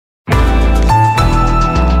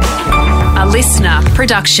listener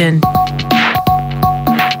production.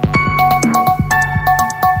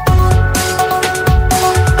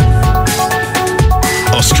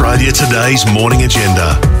 Australia Today's Morning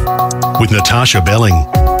Agenda with Natasha Belling.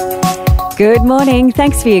 Good morning.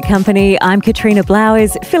 Thanks for your company. I'm Katrina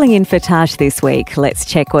Blowers, filling in for Tash this week. Let's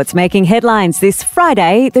check what's making headlines this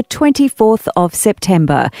Friday, the 24th of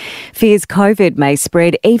September. Fears COVID may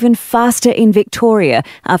spread even faster in Victoria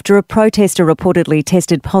after a protester reportedly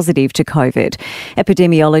tested positive to COVID.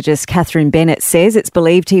 Epidemiologist Catherine Bennett says it's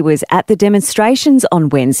believed he was at the demonstrations on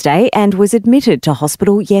Wednesday and was admitted to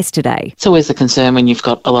hospital yesterday. It's always a concern when you've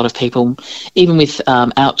got a lot of people, even with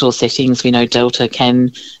outdoor settings. We know Delta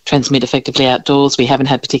can transmit effectively outdoors. We haven't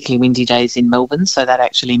had particularly windy days in Melbourne, so that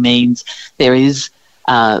actually means there is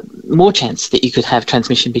more chance that you could have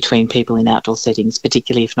transmission between people in outdoor settings,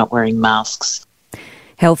 particularly if not wearing masks.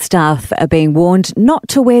 Health staff are being warned not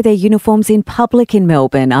to wear their uniforms in public in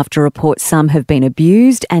Melbourne after reports some have been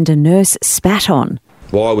abused and a nurse spat on.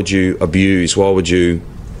 Why would you abuse, why would you,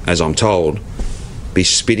 as I'm told, be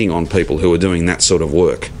spitting on people who are doing that sort of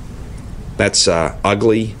work? That's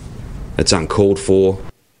ugly, it's uncalled for.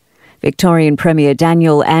 Victorian Premier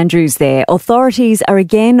Daniel Andrews there. Authorities are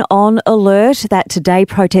again on alert that today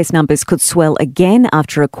protest numbers could swell again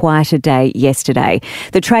after a quieter day yesterday.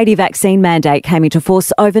 The tradie vaccine mandate came into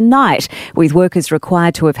force overnight, with workers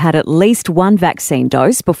required to have had at least one vaccine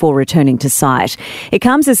dose before returning to site. It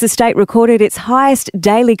comes as the state recorded its highest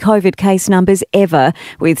daily COVID case numbers ever,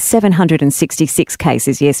 with 766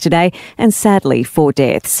 cases yesterday and sadly 4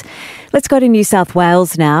 deaths. Let's go to New South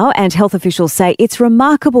Wales now, and health officials say it's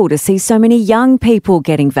remarkable to see so many young people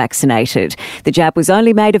getting vaccinated. The jab was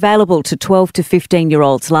only made available to 12 to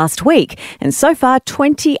 15-year-olds last week, and so far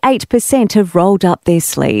 28% have rolled up their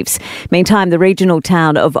sleeves. Meantime, the regional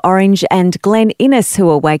town of Orange and Glen Innes who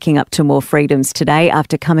are waking up to more freedoms today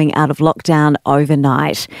after coming out of lockdown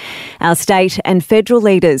overnight. Our state and federal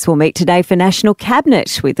leaders will meet today for National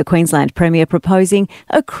Cabinet, with the Queensland Premier proposing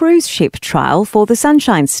a cruise ship trial for the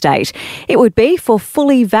Sunshine State. It would be for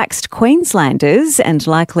fully vaxxed Queenslanders and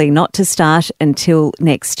likely not to start until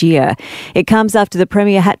next year. It comes after the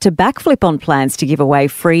Premier had to backflip on plans to give away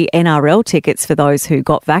free NRL tickets for those who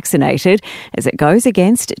got vaccinated, as it goes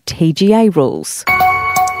against TGA rules.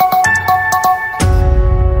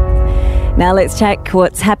 Now let's check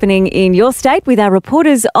what's happening in your state with our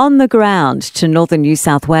reporters on the ground. To northern New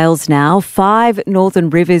South Wales now, 5 Northern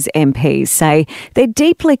Rivers MPs say they're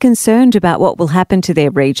deeply concerned about what will happen to their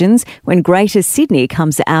regions when Greater Sydney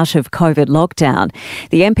comes out of COVID lockdown.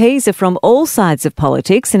 The MPs are from all sides of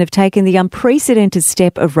politics and have taken the unprecedented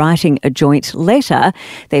step of writing a joint letter.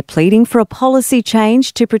 They're pleading for a policy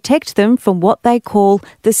change to protect them from what they call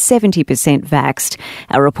the 70% vaxxed.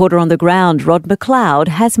 Our reporter on the ground, Rod McLeod,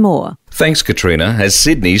 has more. Thanks, Katrina. As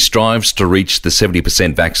Sydney strives to reach the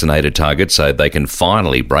 70% vaccinated target so they can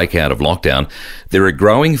finally break out of lockdown, there are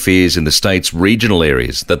growing fears in the state's regional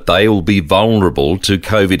areas that they will be vulnerable to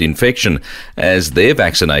COVID infection as their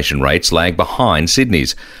vaccination rates lag behind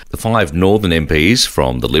Sydney's. The 5 northern MPs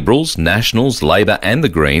from the Liberals, Nationals, Labor and the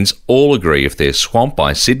Greens all agree if they're swamped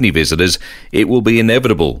by Sydney visitors, it will be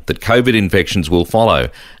inevitable that COVID infections will follow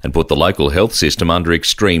and put the local health system under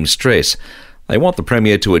extreme stress. They want the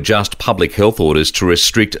Premier to adjust public health orders to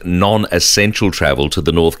restrict non-essential travel to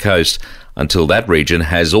the North Coast until that region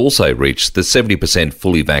has also reached the 70%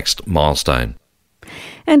 fully vaxxed milestone.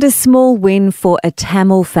 And a small win for a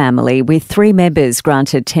Tamil family, with 3 members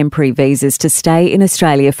granted temporary visas to stay in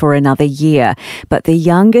Australia for another year. But the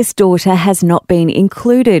youngest daughter has not been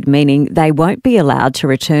included, meaning they won't be allowed to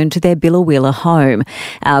return to their Billawheeler home.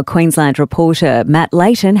 Our Queensland reporter Matt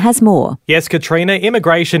Layton has more. Yes, Katrina,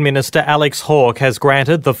 Immigration Minister Alex Hawke has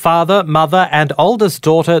granted the father, mother and oldest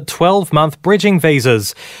daughter 12-month bridging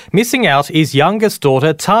visas. Missing out is youngest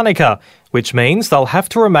daughter Tarnika, which means they'll have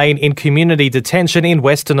to remain in community detention in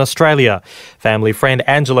Western Australia. Family friend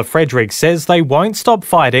Angela Frederick says they won't stop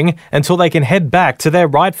fighting until they can head back to their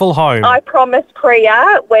rightful home. I promise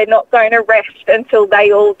Priya we're not going to rest until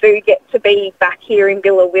they all do get to be back here in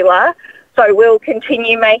Billawheeler. So we'll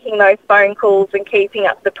continue making those phone calls and keeping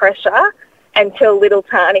up the pressure until little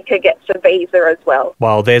Tarnika gets a visa as well.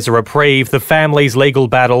 While there's a reprieve, the family's legal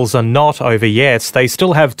battles are not over yet. They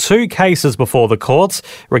still have 2 cases before the courts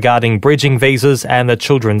regarding bridging visas and the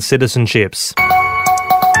children's citizenships.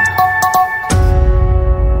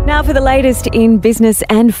 Now for the latest in business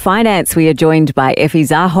and finance, we are joined by Effie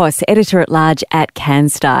Zahos, Editor-at-Large at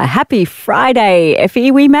CanStar. Happy Friday,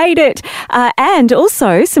 Effie. We made it. And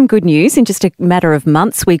also some good news. In just a matter of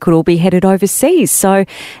months, we could all be headed overseas. So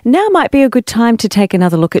now might be a good time to take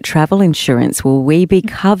another look at travel insurance. Will we be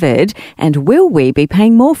covered and will we be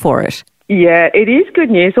paying more for it? Yeah, it is good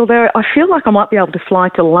news, although I feel like I might be able to fly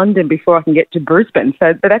to London before I can get to Brisbane,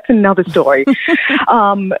 but that's another story.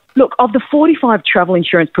 Look, of the 45 travel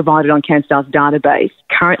insurance provided on CanStar's database,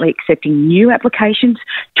 currently accepting new applications,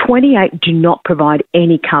 28 do not provide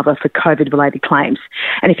any cover for COVID-related claims.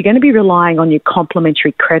 And if you're going to be relying on your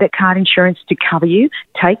complimentary credit card insurance to cover you,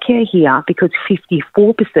 take care here because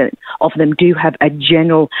 54% of them do have a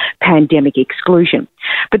general pandemic exclusion.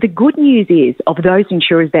 But the good news is, of those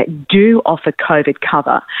insurers that do offer COVID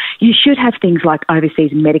cover, you should have things like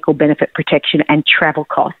overseas medical benefit protection and travel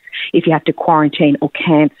costs if you have to quarantine or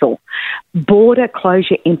cancel. Border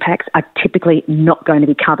closure impacts are typically not going to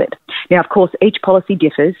be covered. Now, of course, each policy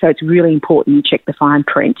differs, so it's really important you check the fine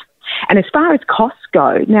print. And as far as costs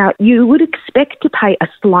go, now you would expect to pay a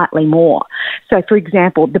slightly more. So, for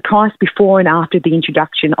example, the price before and after the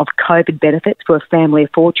introduction of COVID benefits for a family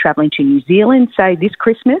of four travelling to New Zealand, say this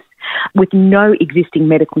Christmas, with no existing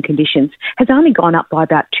medical conditions, has only gone up by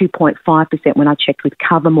about 2.5% when I checked with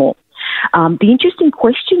Covermore. The interesting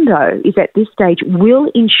question, though, is at this stage,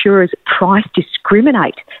 will insurers price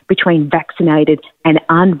discriminate between vaccinated and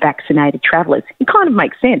unvaccinated travellers? It kind of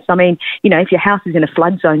makes sense. I mean, if your house is in a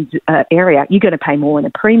flood zone area, you're going to pay more in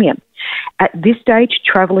a premium. At this stage,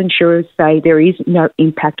 travel insurers say there is no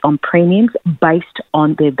impact on premiums based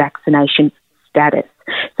on their vaccination status.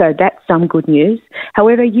 So that's some good news.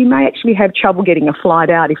 However, you may actually have trouble getting a flight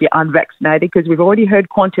out if you're unvaccinated, because we've already heard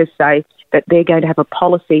Qantas say that they're going to have a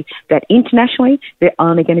policy that internationally they're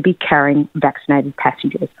only going to be carrying vaccinated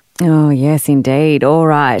passengers. Oh, yes, indeed. All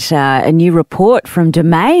right. A new report from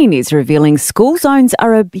Domain is revealing school zones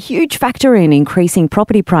are a huge factor in increasing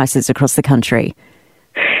property prices across the country.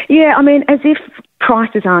 Yeah, I mean, as if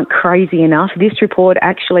prices aren't crazy enough, this report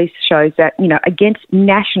actually shows that, against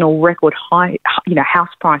national record high, house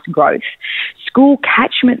price growth, school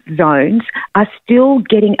catchment zones are still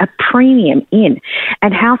getting a premium in,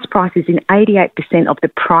 and house prices in 88% of the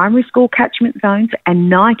primary school catchment zones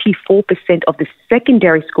and 94% of the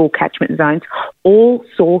secondary school catchment zones all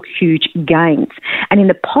saw huge gains. And in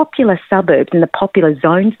the popular suburbs, in the popular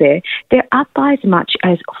zones there, they're up by as much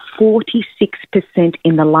as 46%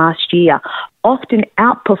 in the last year, often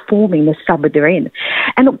outperforming the suburb they're in.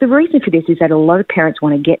 And look, the reason for this is that a lot of parents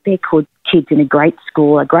want to get their kids in a great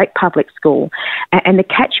school, a great public school, and the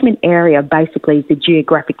catchment area basically is the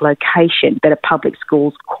geographic location that a public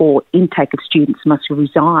school's core intake of students must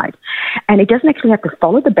reside. And it doesn't actually have to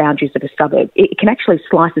follow the boundaries of a suburb. It can actually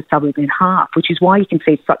slice a suburb in half, which is why you can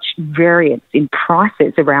see such variance in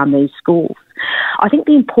prices around these schools. I think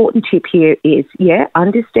the important tip here is,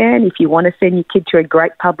 understand if you want to send your kid to a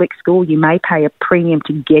great public school, you may pay a premium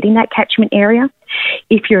to get in that catchment area.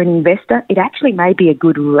 If you're an investor, it actually may be a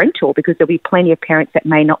good rental because there'll be plenty of parents that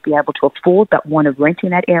may not be able to afford but want to rent in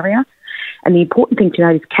that area. And the important thing to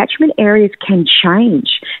note is catchment areas can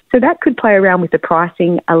change. So that could play around with the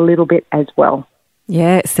pricing a little bit as well.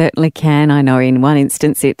 Yeah, it certainly can. I know in one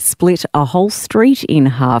instance it split a whole street in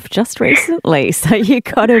half just recently. So you've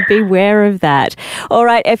got to beware of that. All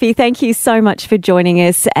right, Effie, thank you so much for joining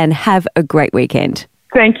us and have a great weekend.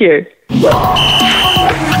 Thank you.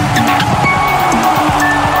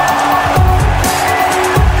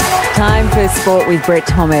 Time for sport with Brett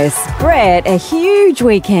Thomas. Brett, a huge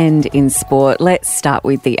weekend in sport. Let's start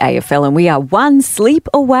with the AFL, and we are one sleep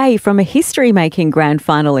away from a history-making grand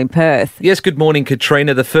final in Perth. Yes, good morning,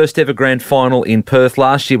 Katrina. The first ever grand final in Perth.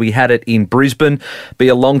 Last year we had it in Brisbane. Be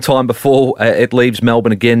a long time before it leaves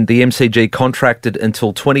Melbourne again. The MCG contracted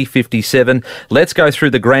until 2057. Let's go through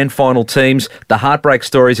the grand final teams. The heartbreak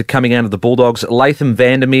stories are coming out of the Bulldogs. Latham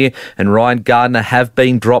Vandermeer and Ryan Gardner have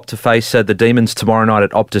been dropped to face the Demons tomorrow night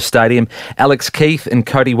at Optus Stadium. Alex Keith and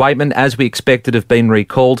Cody Waitman, as we expected, have been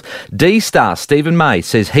recalled. D-star Stephen May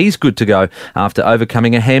says he's good to go after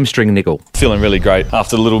overcoming a hamstring niggle. Feeling really great.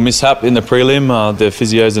 After the little mishap in the prelim, the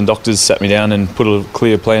physios and doctors sat me down and put a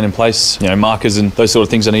clear plan in place. Markers and those sort of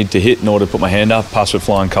things I need to hit in order to put my hand up, pass with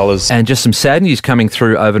flying colours. And just some sad news coming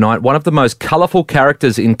through overnight. One of the most colourful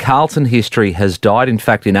characters in Carlton history has died. In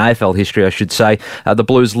fact, in AFL history, I should say. The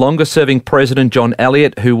Blues' longest-serving president, John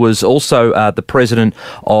Elliott, who was also the president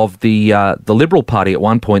of the Liberal Party at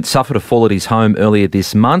one point, suffered a fall at his home earlier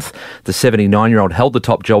this month. The 79-year-old held the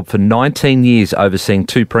top job for 19 years, overseeing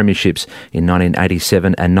two premierships in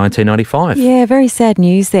 1987 and 1995. Yeah, very sad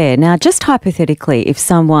news there. Now, just hypothetically, if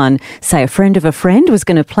someone, say a friend of a friend, was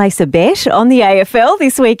going to place a bet on the AFL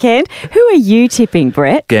this weekend, who are you tipping,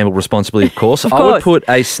 Brett? Gamble responsibly, of course. Of I course. would put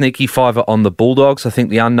a sneaky fiver on the Bulldogs. I think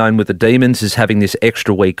the unknown with the Demons is having this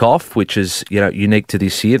extra week off, which is unique to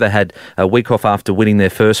this year. They had a week off after winning their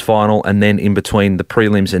first final final and then in between the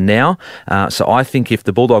prelims and now. So I think if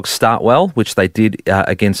the Bulldogs start well, which they did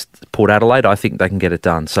against Port Adelaide, I think they can get it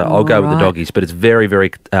done. So I'll go with the Doggies, but it's very, very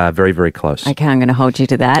close. Okay, I'm going to hold you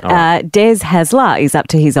to that. Des Hasler is up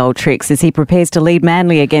to his old tricks as he prepares to lead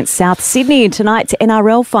Manly against South Sydney in tonight's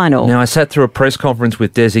NRL final. Now, I sat through a press conference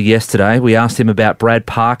with Desi yesterday. We asked him about Brad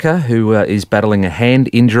Parker, who is battling a hand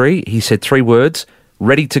injury. He said 3 words: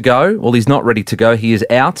 ready to go. Well, he's not ready to go. He is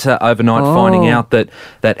out overnight, finding out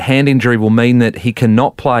that hand injury will mean that he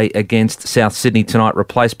cannot play against South Sydney tonight,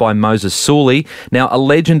 replaced by Moses Suli. Now, a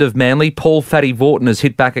legend of Manly, Paul Fatty Vorton, has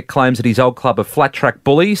hit back at claims at his old club of Flat Track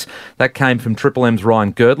Bullies. That came from Triple M's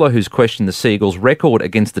Ryan Girdler, who's questioned the Seagulls' record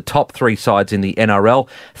against the top 3 sides in the NRL.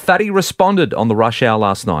 Fatty responded on the Rush Hour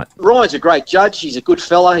last night. Ryan's a great judge. He's a good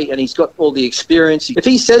fella, and he's got all the experience. If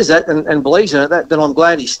he says that and believes in it, then I'm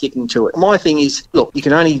glad he's sticking to it. My thing is, look, you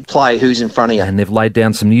can only play who's in front of you. And they've laid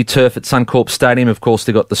down some new turf at Suncorp Stadium. Of course,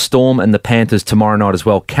 they've got the Storm and the Panthers tomorrow night as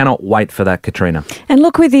well. Cannot wait for that, Katrina. And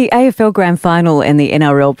look, with the AFL Grand Final and the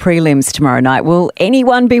NRL prelims tomorrow night, will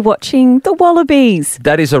anyone be watching the Wallabies?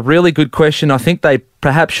 That is a really good question. I think they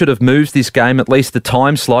perhaps should have moved this game, at least the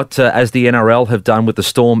time slot, as the NRL have done with the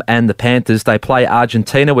Storm and the Panthers. They play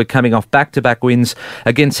Argentina. We're coming off back-to-back wins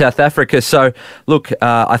against South Africa. So, look,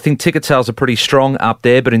 I think ticket sales are pretty strong up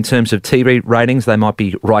there, but in terms of TV ratings, they might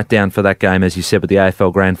be right down for that game, as you said, with the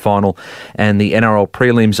AFL Grand Final and the NRL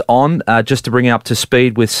prelims on. Just to bring you up to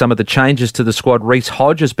speed with some of the changes to the squad, Reece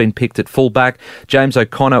Hodge has been picked at fullback. James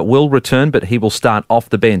O'Connor will return, but he will start off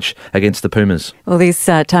the bench against the Pumas. Well, this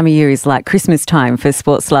time of year is like Christmas time for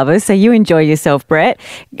sports lovers, so you enjoy yourself, Brett.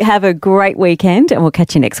 Have a great weekend, and we'll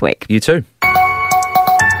catch you next week. You too.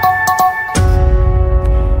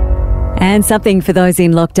 And something for those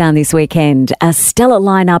in lockdown this weekend. A stellar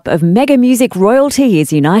lineup of mega music royalty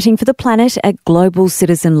is uniting for the planet at Global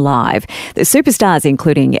Citizen Live. The superstars,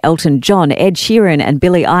 including Elton John, Ed Sheeran and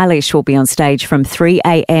Billie Eilish, will be on stage from 3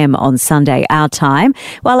 a.m. on Sunday, our time,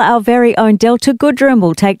 while our very own Delta Goodrem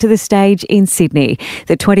will take to the stage in Sydney.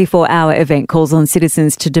 The 24-hour event calls on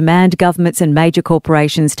citizens to demand governments and major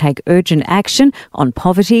corporations take urgent action on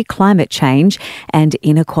poverty, climate change and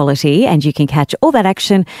inequality. And you can catch all that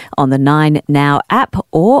action on the 9 Now app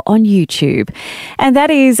or on YouTube. And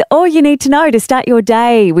that is all you need to know to start your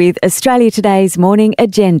day with Australia Today's Morning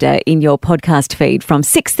Agenda in your podcast feed from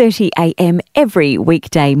 6:30 a.m. every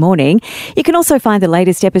weekday morning. You can also find the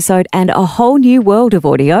latest episode and a whole new world of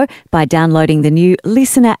audio by downloading the new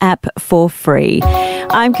Listener app for free.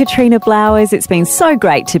 I'm Katrina Blowers. It's been so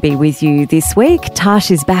great to be with you this week.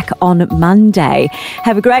 Tash is back on Monday.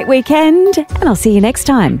 Have a great weekend and I'll see you next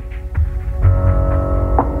time.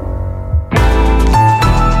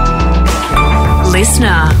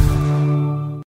 Listener.